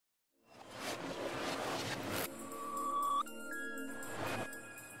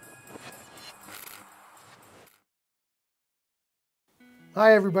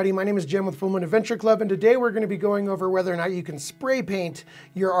Hi everybody, my name is Jim with Full Moon Adventure Club, and today we're going to be going over whether or not you can spray paint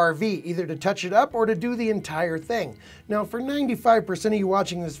your RV, either to touch it up or to do the entire thing. Now for 95% of you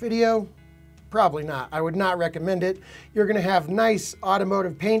watching this video, probably not. I would not recommend it. You're going to have nice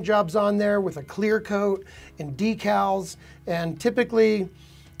automotive paint jobs on there with a clear coat and decals, and typically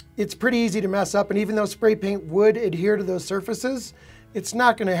it's pretty easy to mess up, and even though spray paint would adhere to those surfaces, it's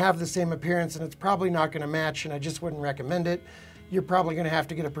not going to have the same appearance and it's probably not going to match, and I just wouldn't recommend it. You're probably going to have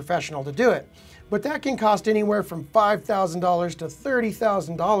to get a professional to do it. But that can cost anywhere from $5,000 to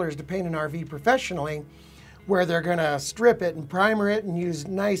 $30,000 to paint an RV professionally, where they're going to strip it and primer it and use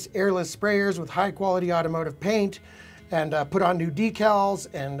nice airless sprayers with high quality automotive paint and put on new decals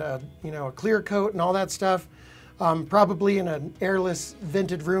and a clear coat and all that stuff. Probably in an airless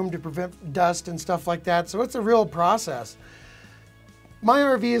vented room to prevent dust and stuff like that. So it's a real process. My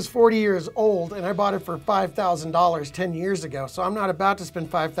RV is 40 years old and I bought it for $5,000 10 years ago, so I'm not about to spend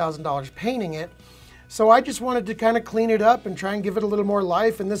 $5,000 painting it. So I just wanted to kind of clean it up and try and give it a little more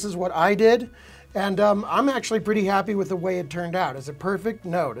life, and this is what I did. And I'm actually pretty happy with the way it turned out. Is it perfect?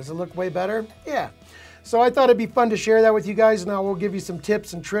 No. Does it look way better? Yeah. So I thought it'd be fun to share that with you guys, and I will give you some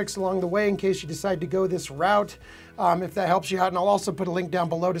tips and tricks along the way in case you decide to go this route, if that helps you out. And I'll also put a link down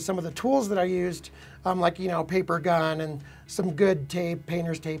below to some of the tools that I used, like paper gun and some good tape,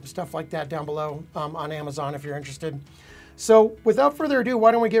 painter's tape, stuff like that down below on Amazon if you're interested. So without further ado,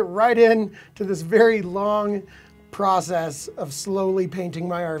 why don't we get right in to this very long process of slowly painting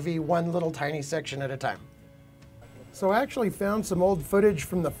my RV one little tiny section at a time. So I actually found some old footage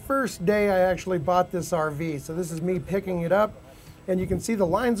from the first day I actually bought this RV. So this is me picking it up, and you can see the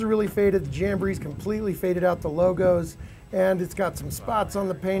lines are really faded. The Jamboree's completely faded out the logos, and it's got some spots on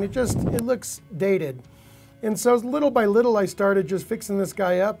the paint. It looks dated. And so little by little I started just fixing this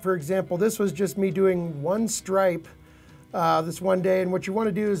guy up. For example, this was just me doing one stripe this one day, and what you want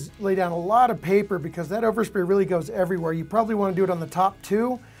to do is lay down a lot of paper because that overspray really goes everywhere. You probably want to do it on the top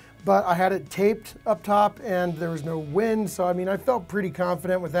too, but I had it taped up top and there was no wind, so I felt pretty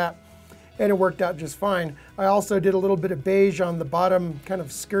confident with that, and it worked out just fine. I also did a little bit of beige on the bottom kind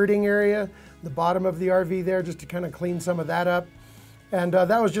of skirting area, the bottom of the RV there, just to kind of clean some of that up. And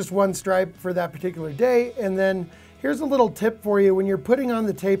that was just one stripe for that particular day. And then here's a little tip for you when you're putting on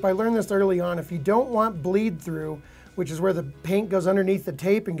the tape. I learned this early on. If you don't want bleed through, which is where the paint goes underneath the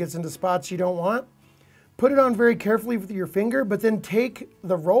tape and gets into spots you don't want, put it on very carefully with your finger, but then take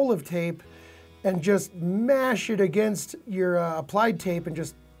the roll of tape and just mash it against your applied tape and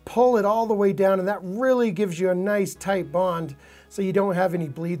just pull it all the way down, and that really gives you a nice tight bond so you don't have any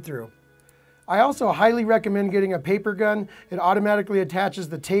bleed through. I also highly recommend getting a paper gun. It automatically attaches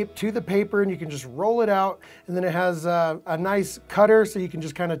the tape to the paper and you can just roll it out, and then it has a nice cutter so you can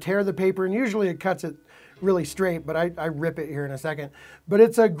just kind of tear the paper, and usually it cuts it really straight, but I rip it here in a second. But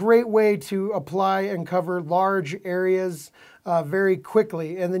it's a great way to apply and cover large areas very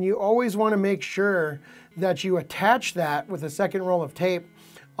quickly. And then you always want to make sure that you attach that with a second roll of tape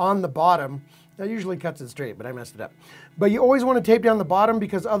on the bottom. That usually cuts it straight, but I messed it up. But you always want to tape down the bottom,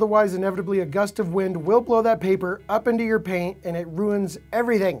 because otherwise inevitably a gust of wind will blow that paper up into your paint and it ruins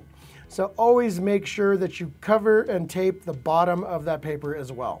everything. So always make sure that you cover and tape the bottom of that paper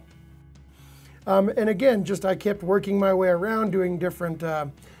as well. And again, I kept working my way around doing different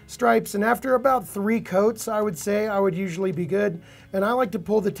stripes, and after about 3 coats, I would say, I would usually be good. And I like to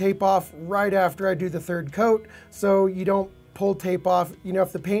pull the tape off right after I do the 3rd coat, so you don't pull tape off.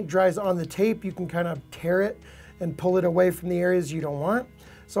 If the paint dries on the tape, you can kind of tear it and pull it away from the areas you don't want.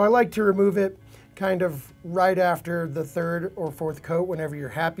 So I like to remove it kind of right after the 3rd or 4th coat. Whenever you're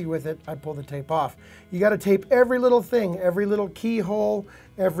happy with it, I pull the tape off. You got to tape every little thing, every little keyhole,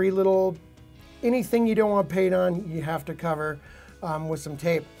 every little anything you don't want paint on, you have to cover with some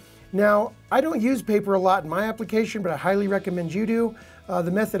tape. Now, I don't use paper a lot in my application, but I highly recommend you do. The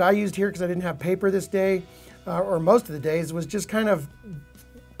method I used here, because I didn't have paper this day, or most of the days, was just kind of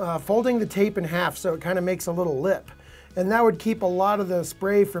folding the tape in half so it kind of makes a little lip. And that would keep a lot of the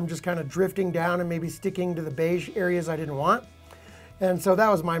spray from just kind of drifting down and maybe sticking to the beige areas I didn't want. And so that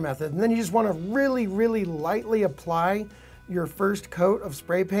was my method. And then you just want to really, really lightly apply your first coat of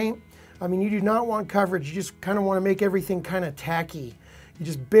spray paint. You do not want coverage. You just kind of want to make everything kind of tacky. You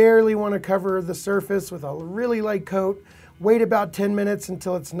just barely want to cover the surface with a really light coat. Wait about 10 minutes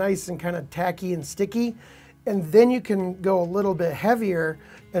until it's nice and kind of tacky and sticky. And then you can go a little bit heavier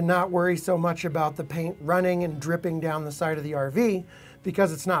and not worry so much about the paint running and dripping down the side of the RV,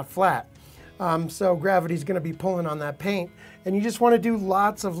 because it's not flat. So gravity's going to be pulling on that paint. And you just want to do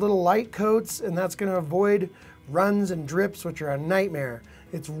lots of little light coats, and that's going to avoid runs and drips, which are a nightmare.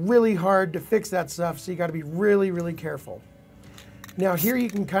 It's really hard to fix that stuff, so you got to be really, really careful. Now here you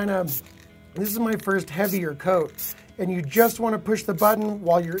can kind of, this is my first heavier coat, and you just want to push the button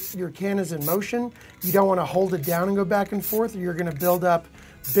while your can is in motion. You don't want to hold it down and go back and forth, or you're going to build up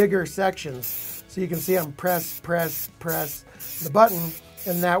bigger sections. So you can see I'm press the button,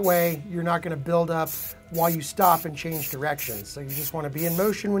 and that way you're not going to build up while you stop and change directions. So you just want to be in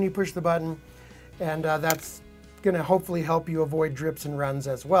motion when you push the button, and that's going to hopefully help you avoid drips and runs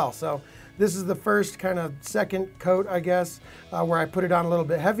as well. So this is the first kind of second coat, I guess, where I put it on a little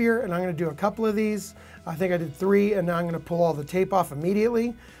bit heavier, and I'm going to do a couple of these. I think I did 3, and now I'm going to pull all the tape off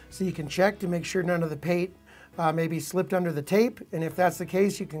immediately so you can check to make sure none of the paint maybe slipped under the tape. And if that's the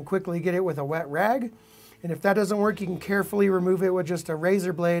case, you can quickly get it with a wet rag. And if that doesn't work, you can carefully remove it with just a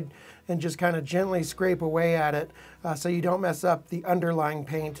razor blade and just kind of gently scrape away at it so you don't mess up the underlying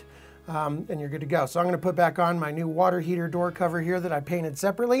paint, and you're good to go. So I'm going to put back on my new water heater door cover here that I painted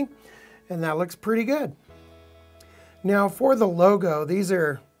separately, and that looks pretty good. Now for the logo, these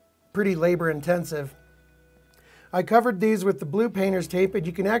are pretty labor intensive. I covered these with the blue painter's tape, and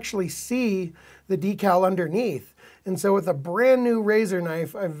you can actually see the decal underneath. And so with a brand new razor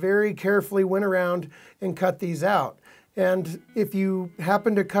knife, I very carefully went around and cut these out. And if you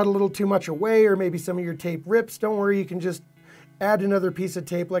happen to cut a little too much away, or maybe some of your tape rips, don't worry, you can just add another piece of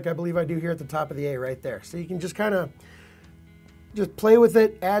tape like I believe I do here at the top of the A right there. So you can just kind of just play with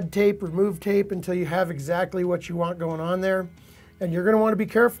it, add tape, remove tape until you have exactly what you want going on there. And you're going to want to be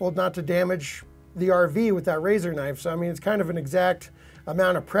careful not to damage the RV with that razor knife. So I mean, it's kind of an exact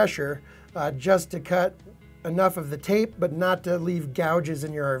amount of pressure just to cut enough of the tape, but not to leave gouges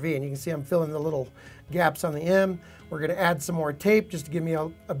in your RV. And you can see I'm filling the little gaps on the M. We're going to add some more tape just to give me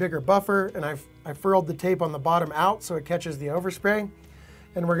a bigger buffer, and I furled the tape on the bottom out so it catches the overspray.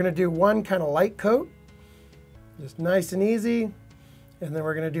 And we're going to do one kind of light coat, just nice and easy. And then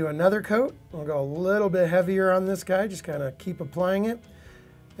we're going to do another coat. We'll go a little bit heavier on this guy, just kind of keep applying it.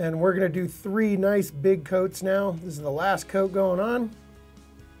 And we're going to do 3 nice big coats now. This is the last coat going on.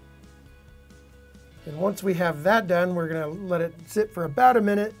 And once we have that done, we're going to let it sit for about a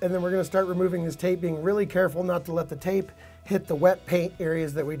minute, and then we're going to start removing this tape, being really careful not to let the tape hit the wet paint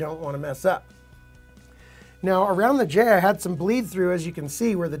areas that we don't want to mess up. Now around the J, I had some bleed through, as you can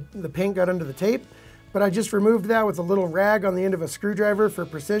see, where the paint got under the tape, but I just removed that with a little rag on the end of a screwdriver for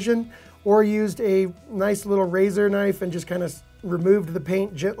precision, or used a nice little razor knife and just kind of removed the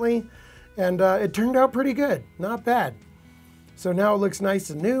paint gently, and it turned out pretty good, not bad. So now it looks nice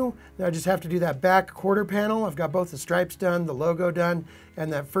and new. Now I just have to do that back quarter panel. I've got both the stripes done, the logo done,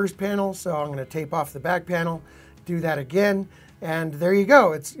 and that first panel. So I'm going to tape off the back panel, do that again, and there you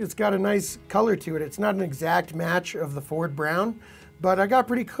go. It's got a nice color to it. It's not an exact match of the Ford brown, but I got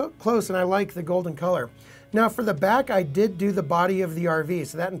pretty close, and I like the golden color. Now for the back, I did do the body of the RV.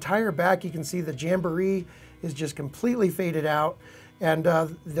 So that entire back, you can see the Jamboree is just completely faded out. And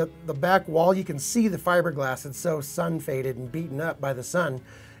the back wall, you can see the fiberglass. It's so sun faded and beaten up by the sun.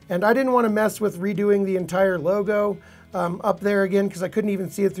 And I didn't want to mess with redoing the entire logo up there again because I couldn't even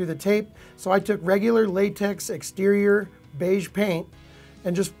see it through the tape. So I took regular latex exterior beige paint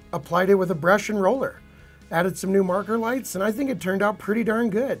and just applied it with a brush and roller. Added some new marker lights, and I think it turned out pretty darn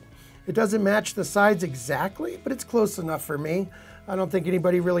good. It doesn't match the sides exactly, but it's close enough for me. I don't think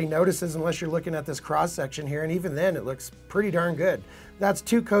anybody really notices unless you're looking at this cross section here, and even then it looks pretty darn good. That's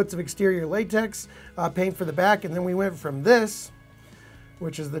 2 coats of exterior latex paint for the back, and then we went from this,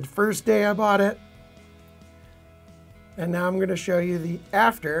 which is the first day I bought it, and now I'm going to show you the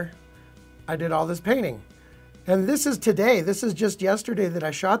after I did all this painting. And this is today. This is just yesterday that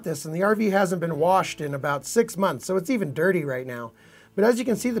I shot this, and the RV hasn't been washed in about 6 months, so it's even dirty right now. But as you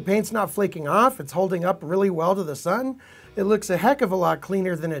can see, the paint's not flaking off. It's holding up really well to the sun. It looks a heck of a lot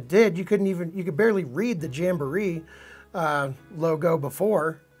cleaner than it did. You could barely read the Jamboree logo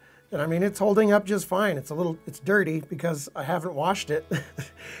before. And I mean, it's holding up just fine. It's dirty because I haven't washed it,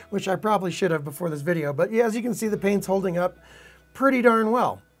 which I probably should have before this video. But yeah, as you can see, the paint's holding up pretty darn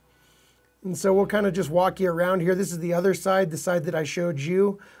well. And so we'll kind of just walk you around here. This is the other side, the side that I showed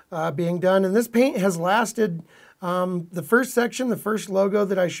you being done. And this paint has lasted, the first section, the first logo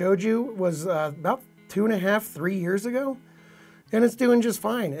that I showed you was about 2.5, 3 years ago. And it's doing just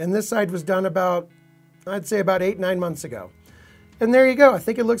fine. And this side was done about, I'd say about 8, 9 months ago. And there you go. I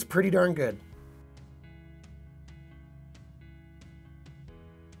think it looks pretty darn good.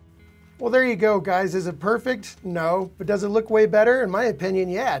 Well, there you go, guys. Is it perfect? No. But does it look way better? In my opinion,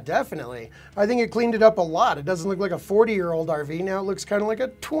 yeah, definitely. I think it cleaned it up a lot. It doesn't look like a 40-year-old RV. Now it looks kind of like a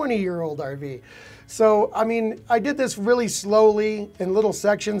 20-year-old RV. So, I mean, I did this really slowly in little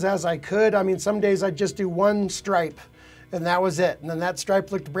sections as I could. I mean, some days I'd just do one stripe and that was it. And then that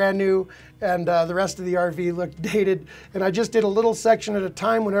stripe looked brand new, and the rest of the RV looked dated. And I just did a little section at a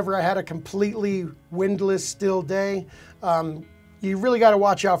time whenever I had a completely windless, still day. You really got to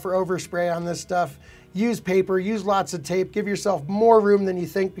watch out for overspray on this stuff. Use paper, use lots of tape, give yourself more room than you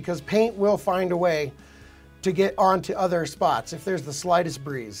think, because paint will find a way to get onto other spots if there's the slightest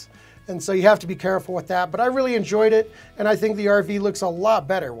breeze. And so you have to be careful with that. But I really enjoyed it, and I think the RV looks a lot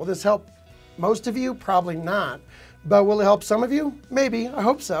better. Will this help most of you? Probably not. But will it help some of you? Maybe. I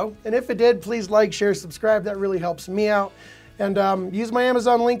hope so. And if it did, please like, share, subscribe. That really helps me out. And use my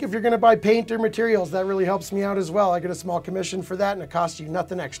Amazon link if you're going to buy paint or materials. That really helps me out as well. I get a small commission for that, and it costs you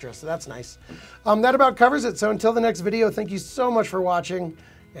nothing extra, so that's nice. That about covers it. So until the next video, thank you so much for watching,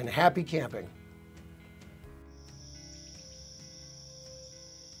 and happy camping.